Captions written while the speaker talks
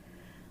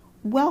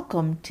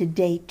Welcome to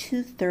day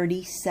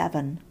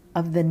 237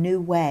 of the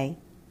New Way.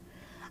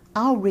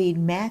 I'll read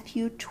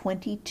Matthew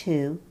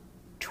 22,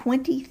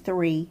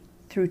 23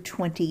 through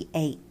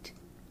 28.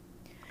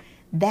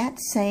 That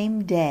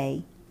same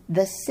day,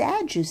 the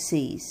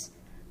Sadducees,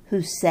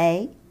 who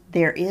say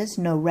there is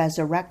no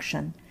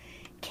resurrection,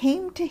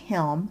 came to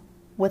him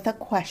with a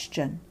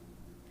question.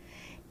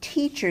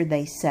 "Teacher,"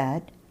 they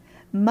said,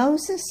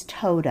 "Moses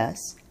told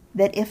us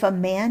that if a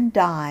man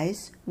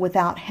dies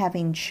without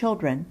having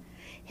children,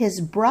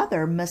 his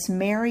brother must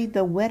marry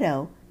the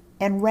widow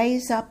and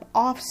raise up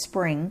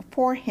offspring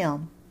for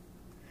him.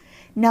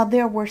 Now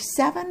there were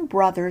 7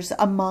 brothers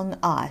among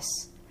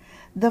us.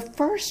 The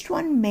first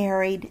one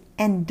married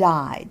and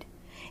died,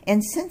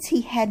 and since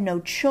he had no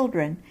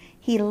children,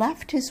 he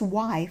left his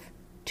wife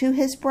to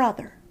his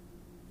brother.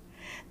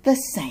 The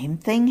same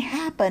thing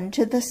happened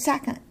to the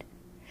second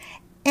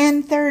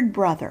and third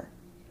brother,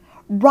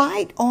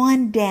 right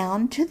on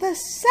down to the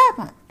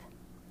 7th.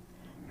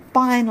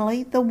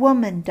 Finally, the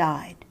woman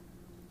died.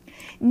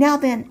 Now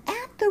then,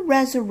 at the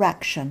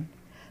resurrection,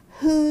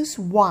 whose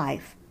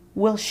wife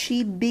will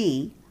she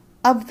be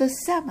of the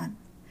 7,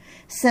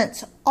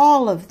 since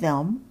all of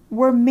them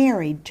were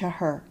married to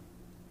her?"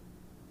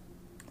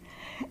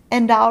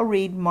 And I'll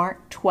read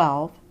Mark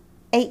 12,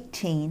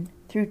 18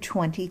 through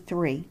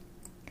 23.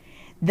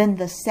 Then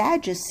the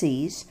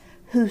Sadducees,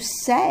 who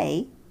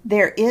say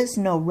there is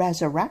no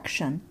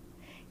resurrection,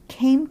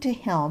 came to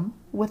him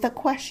with a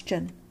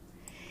question.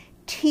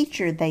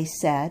 "Teacher," they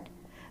said,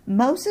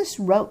 "Moses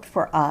wrote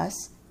for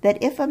us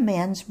that if a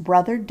man's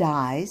brother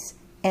dies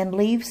and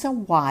leaves a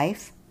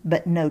wife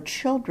but no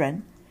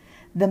children,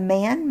 the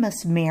man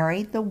must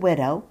marry the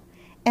widow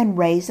and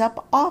raise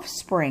up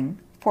offspring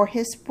for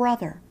his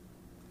brother.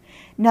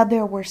 Now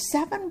there were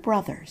 7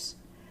 brothers.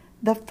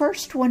 The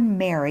first one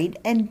married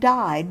and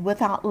died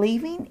without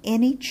leaving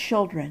any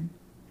children.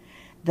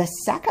 The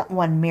second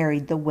one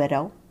married the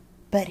widow,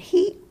 but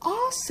he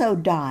also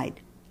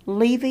died,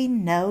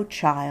 leaving no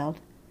child.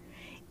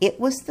 It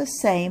was the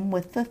same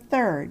with the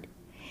third.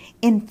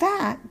 In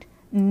fact,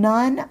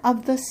 none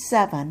of the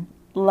 7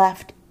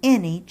 left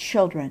any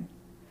children.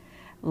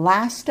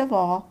 Last of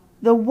all,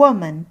 the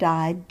woman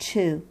died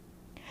too.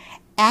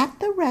 At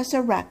the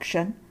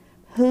resurrection,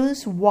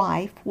 whose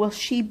wife will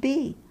she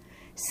be,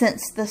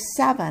 since the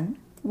 7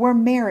 were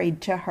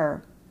married to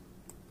her?"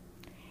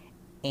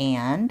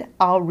 And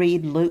I'll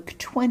read Luke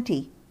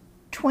 20,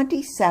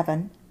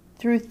 27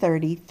 through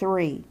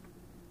 33.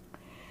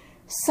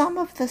 Some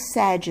of the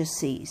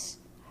Sadducees,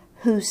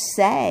 who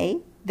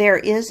say there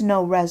is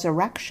no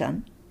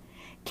resurrection,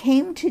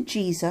 came to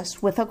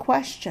Jesus with a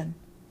question.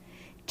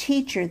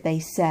 "Teacher," they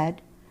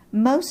said,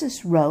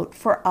 "Moses wrote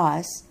for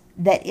us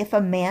that if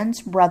a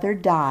man's brother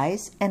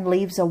dies and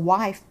leaves a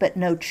wife but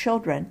no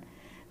children,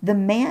 the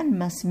man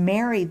must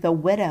marry the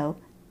widow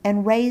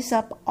and raise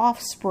up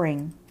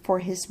offspring for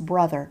his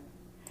brother.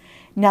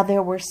 Now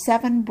there were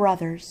 7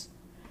 brothers.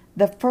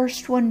 The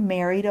first one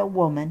married a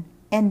woman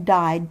and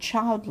died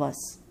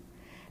childless.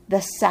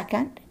 The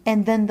second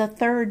and then the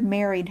third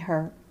married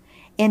her,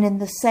 and in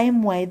the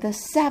same way the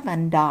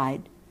 7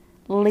 died,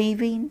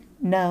 leaving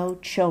no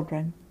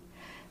children.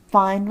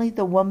 Finally,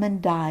 the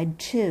woman died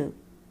too.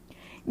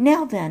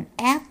 Now then,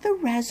 at the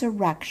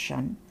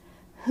resurrection,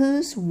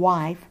 whose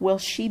wife will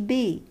she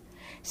be,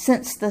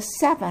 since the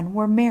 7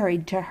 were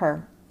married to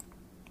her?"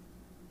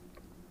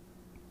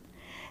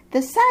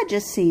 The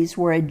Sadducees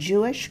were a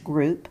Jewish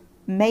group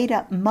made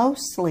up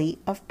mostly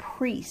of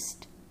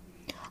priests.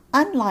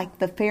 Unlike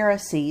the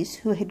Pharisees,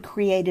 who had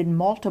created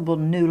multiple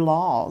new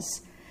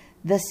laws,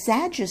 the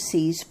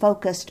Sadducees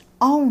focused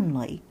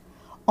only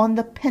on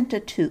the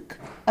Pentateuch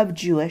of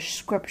Jewish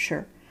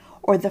scripture,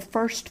 or the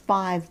first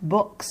 5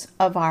 books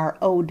of our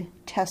Old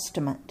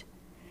Testament.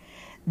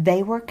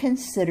 They were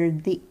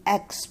considered the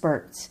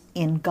experts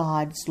in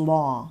God's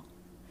law.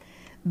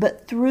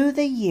 But through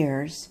the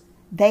years,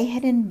 they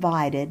had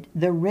invited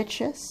the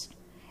richest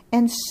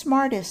and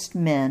smartest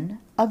men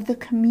of the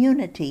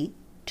community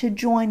to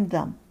join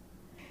them.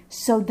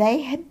 So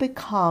they had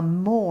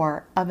become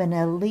more of an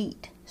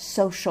elite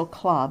social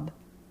club.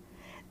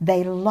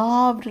 They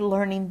loved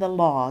learning the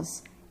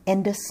laws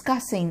and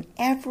discussing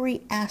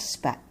every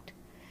aspect,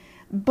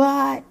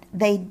 but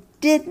they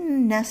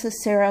didn't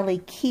necessarily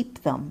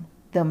keep them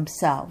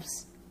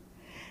themselves.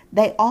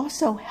 They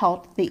also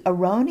held the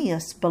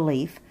erroneous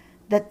belief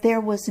that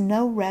there was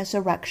no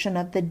resurrection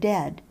of the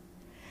dead.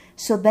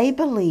 So they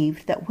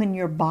believed that when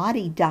your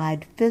body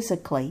died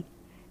physically,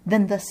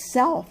 then the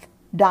self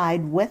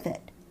died with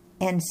it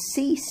and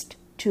ceased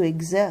to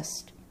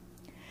exist.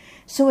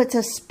 So it's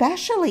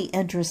especially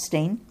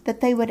interesting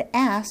that they would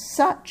ask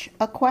such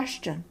a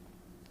question.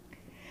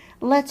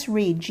 Let's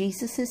read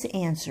Jesus'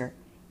 answer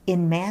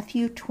in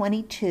Matthew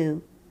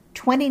 22,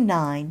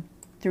 29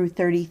 through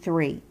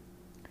 33.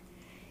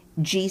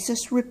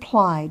 Jesus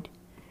replied,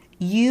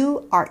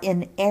 "You are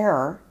in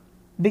error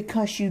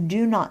because you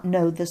do not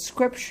know the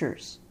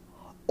Scriptures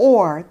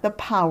or the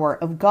power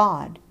of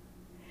God.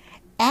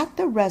 At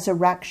the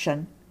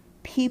resurrection,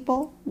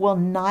 people will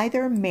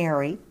neither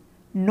marry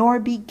nor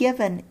be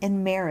given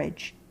in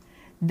marriage.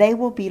 They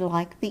will be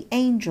like the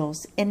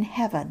angels in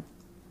heaven.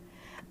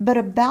 But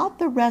about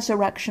the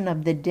resurrection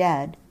of the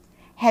dead,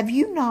 have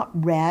you not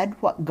read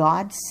what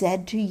God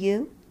said to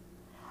you?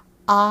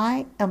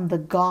 I am the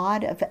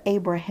God of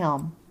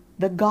Abraham,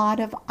 the God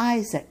of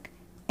Isaac,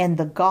 and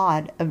the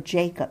God of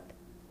Jacob.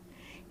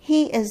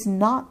 He is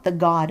not the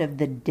God of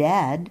the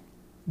dead,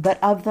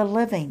 but of the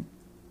living.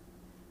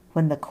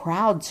 When the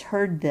crowds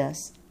heard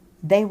this,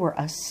 they were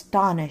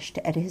astonished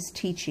at his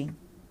teaching.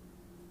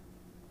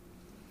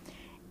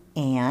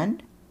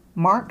 And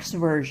Mark's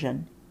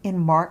version in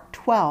Mark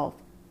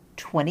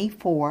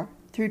 12:24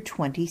 through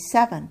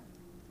 27.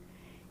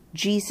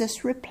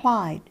 Jesus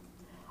replied,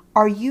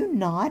 "Are you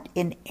not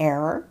in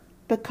error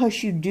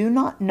because you do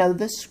not know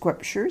the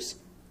Scriptures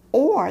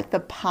or the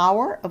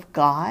power of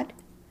God?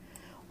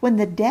 When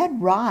the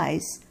dead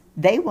rise,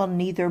 they will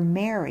neither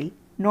marry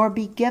nor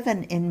be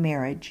given in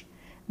marriage.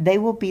 They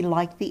will be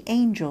like the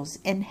angels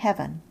in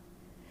heaven.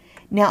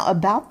 Now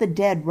about the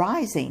dead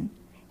rising,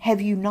 have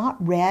you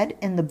not read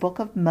in the book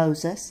of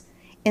Moses,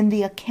 in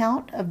the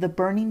account of the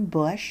burning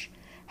bush,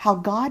 how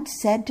God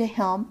said to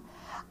him,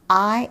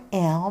 'I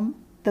am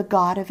the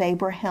God of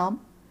Abraham,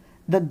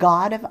 the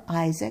God of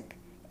Isaac,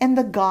 and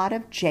the God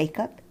of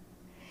Jacob'?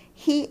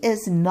 He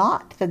is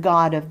not the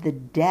God of the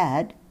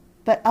dead,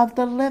 but of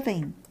the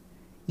living.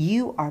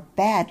 You are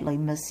badly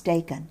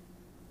mistaken."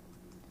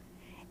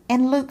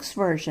 And Luke's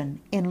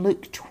version in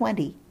Luke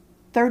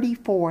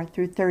 20:34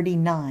 through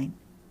 39.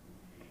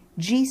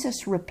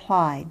 Jesus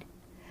replied,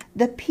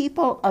 "The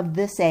people of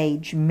this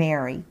age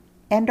marry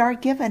and are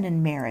given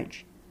in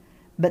marriage,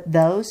 but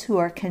those who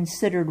are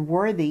considered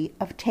worthy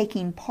of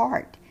taking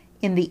part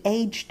in the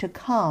age to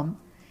come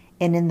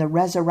and in the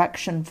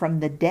resurrection from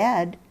the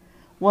dead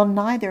will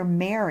neither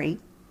marry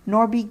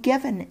nor be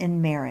given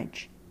in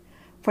marriage,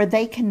 for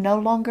they can no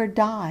longer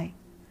die,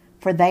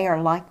 for they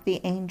are like the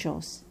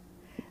angels.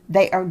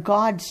 They are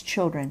God's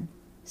children,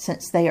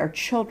 since they are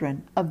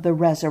children of the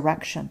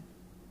resurrection.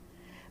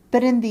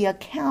 But in the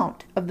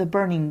account of the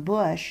burning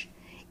bush,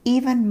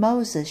 even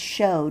Moses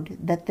showed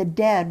that the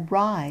dead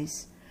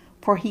rise,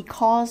 for he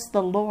calls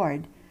the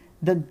Lord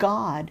the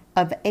God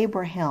of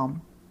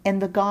Abraham,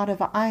 and the God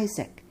of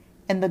Isaac,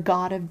 and the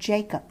God of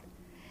Jacob.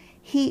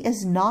 He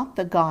is not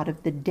the God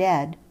of the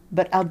dead,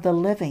 but of the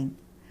living,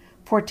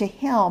 for to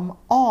him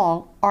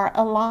all are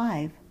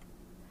alive."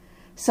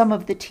 Some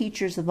of the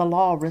teachers of the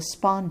law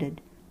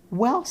responded,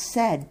 "Well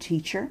said,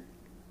 teacher."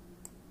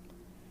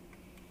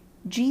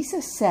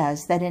 Jesus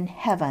says that in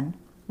heaven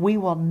we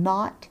will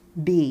not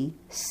be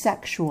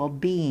sexual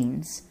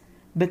beings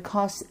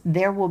because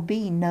there will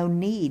be no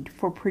need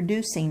for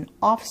producing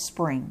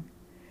offspring.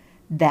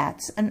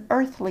 That's an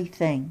earthly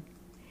thing.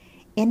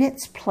 In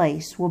its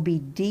place will be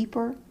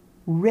deeper,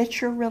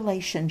 richer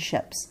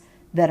relationships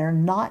that are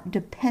not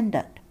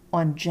dependent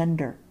on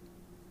gender.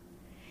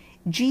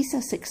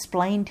 Jesus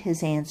explained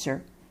his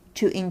answer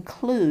to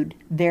include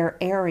their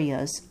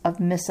areas of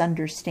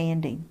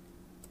misunderstanding.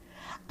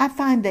 I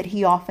find that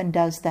he often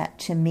does that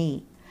to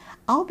me.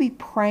 I'll be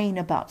praying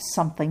about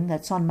something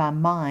that's on my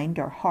mind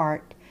or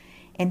heart,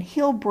 and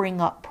he'll bring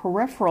up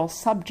peripheral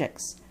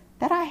subjects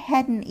that I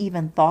hadn't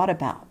even thought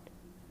about.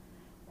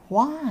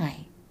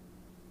 Why?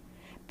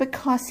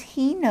 Because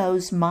he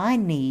knows my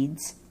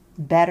needs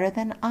better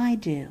than I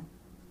do.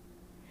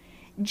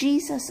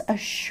 Jesus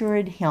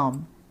assured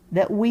him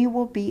that we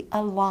will be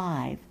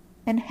alive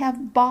and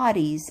have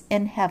bodies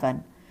in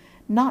heaven,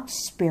 not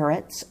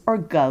spirits or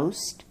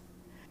ghosts.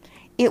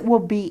 It will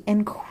be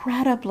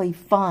incredibly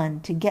fun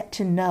to get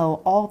to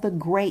know all the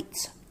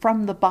greats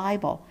from the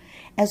Bible,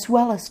 as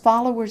well as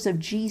followers of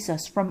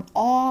Jesus from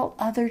all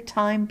other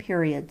time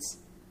periods.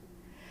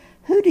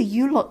 Who do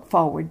you look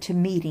forward to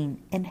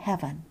meeting in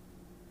heaven?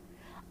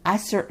 I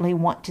certainly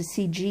want to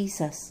see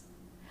Jesus.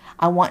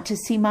 I want to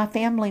see my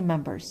family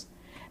members.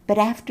 But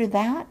after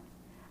that,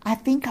 I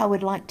think I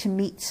would like to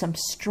meet some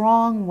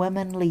strong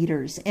women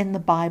leaders in the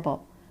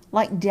Bible,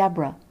 like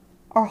Deborah,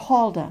 or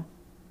Huldah,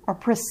 or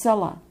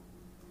Priscilla.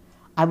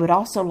 I would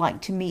also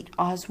like to meet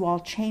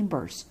Oswald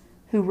Chambers,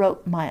 who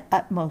wrote My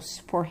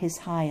Utmost for His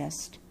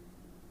Highest.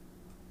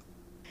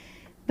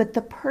 But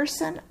the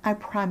person I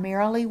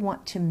primarily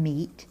want to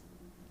meet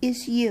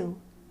is you.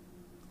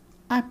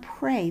 I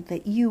pray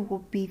that you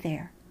will be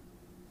there.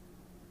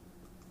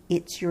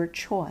 It's your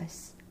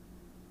choice.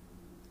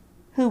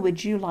 Who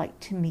would you like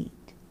to meet?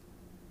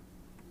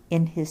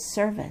 In his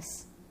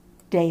service,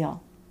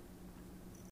 Dale.